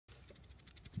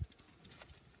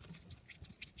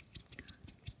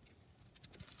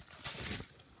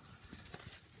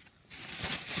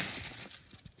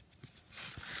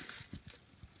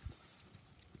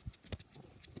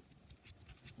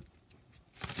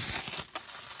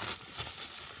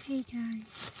Hey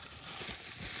guys,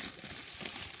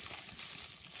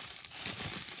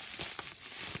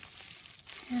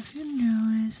 have you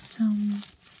noticed some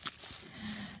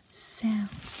sounds?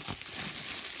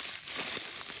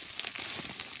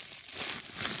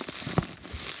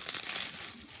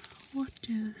 What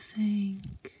do you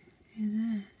think it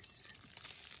is?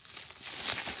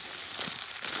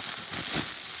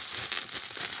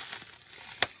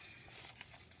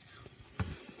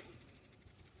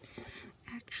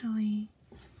 Actually,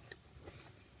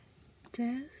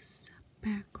 this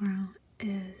background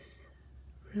is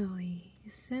really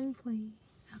simply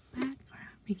a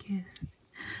background because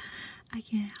I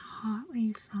can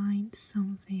hardly find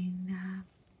something that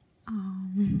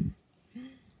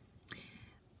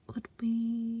would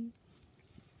be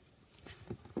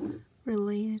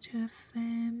related to a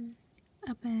film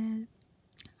a bit.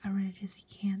 I really just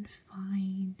can't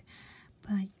find,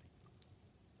 but I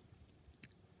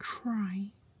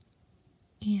try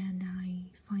and I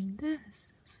find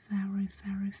this very,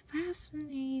 very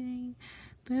fascinating,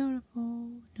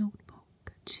 beautiful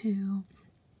notebook to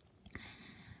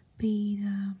be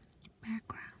the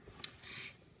background.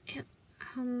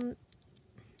 And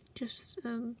just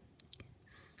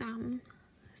some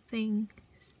things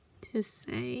to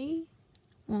say,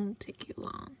 won't take you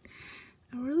long.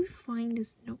 I really find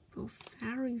this notebook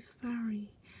very,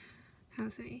 very, how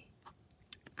to say,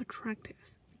 attractive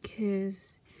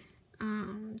because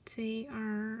they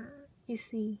are, you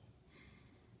see,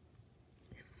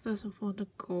 first of all, the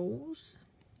goals.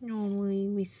 Normally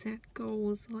we set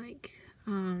goals like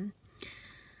to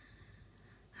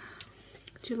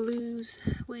lose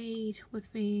weight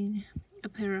within a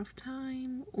period of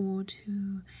time or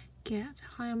to get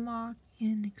higher mark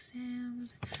in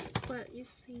exams, but you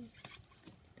see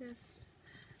this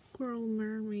girl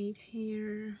mermaid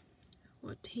here,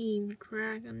 or team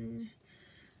dragon,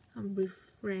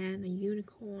 befriend a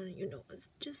unicorn, you know, it's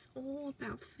just all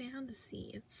about fantasy.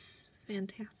 It's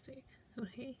fantastic.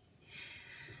 Okay,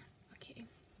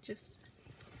 just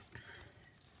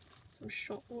some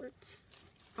short words.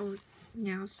 I will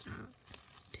now start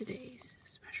today's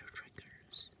special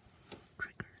triggers.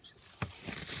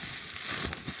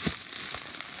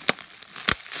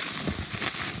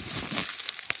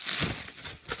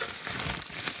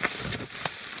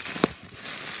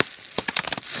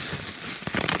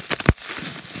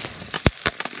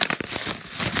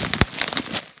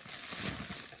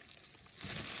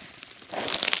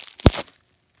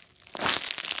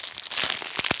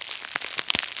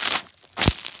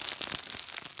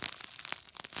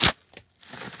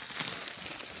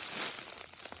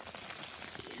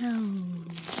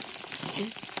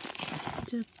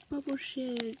 It's the bubble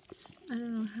sheets. I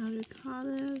don't know how to call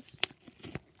this,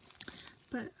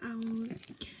 but I'll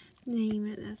name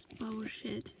it as bubble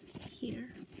sheet here.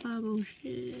 Bubble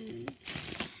sheet.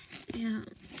 And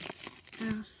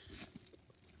as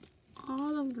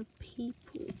all of the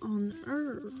people on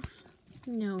Earth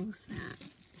knows that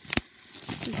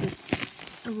this is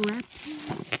a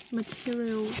wrapping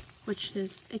material which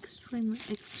is extremely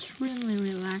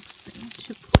relaxing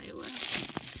to play with.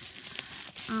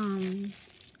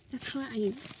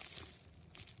 Actually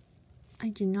I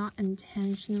do not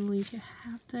intentionally to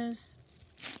have this,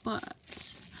 but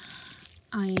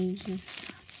I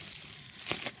just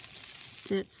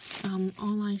did some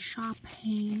online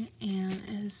shopping and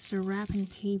it's the wrapping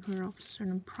paper of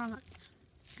certain products.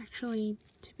 Actually,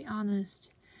 to be honest,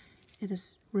 it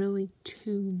is really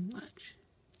too much.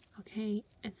 Okay,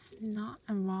 it's not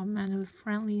environmentally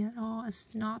friendly at all, it's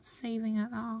not saving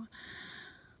at all,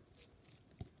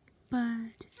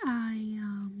 but I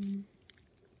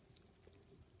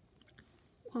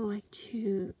would like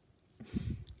to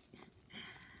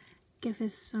give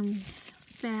it some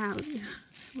value,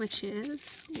 which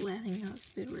is letting us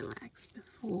be relaxed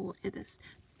before it is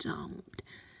dumped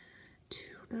to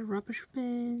the rubbish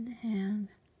bin and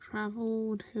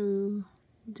travel to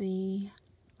the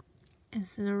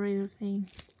incinerator thing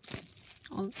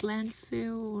or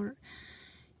landfill, or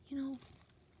you know,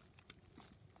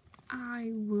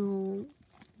 I will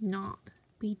not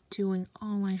be doing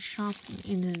online shopping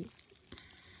in the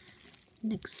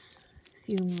next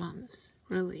few months,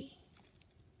 really,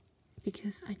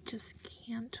 because I just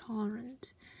can't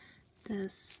tolerate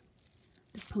this,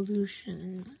 the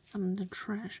pollution, the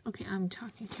trash. Okay, I'm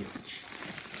talking too much.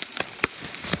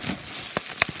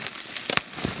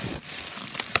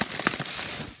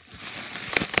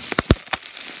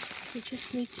 We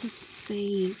just need to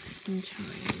save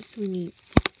sometimes. We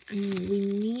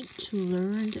need to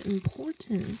learn the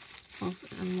importance of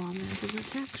environmental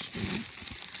protection.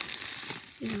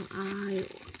 You know,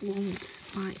 won't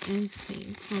buy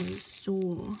anything from the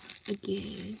store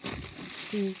again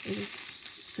since it is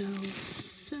so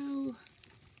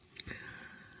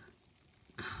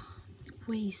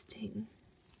wasting,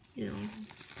 you know.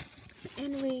 But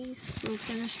anyways, we'll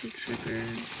finish the trigger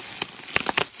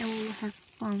and we'll have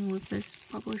fun with this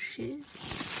bubble shit.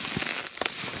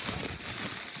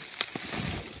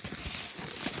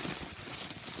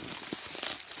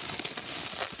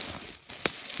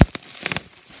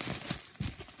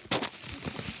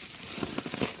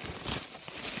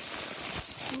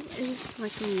 It is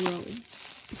like a row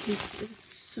because it's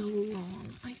so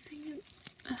long. I think it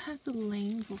has a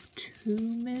length of 2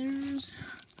 meters.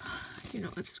 You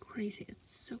know, it's crazy.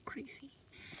 It's so crazy.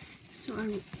 So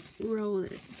I rolled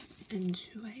it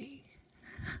into a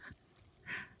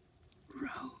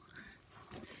row.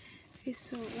 Okay,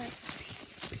 so let's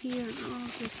peel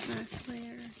off the first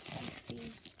layer. You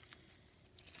see,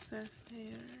 first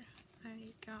layer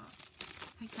I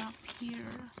got peel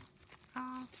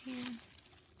off here.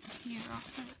 Here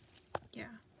off it.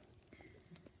 Yeah.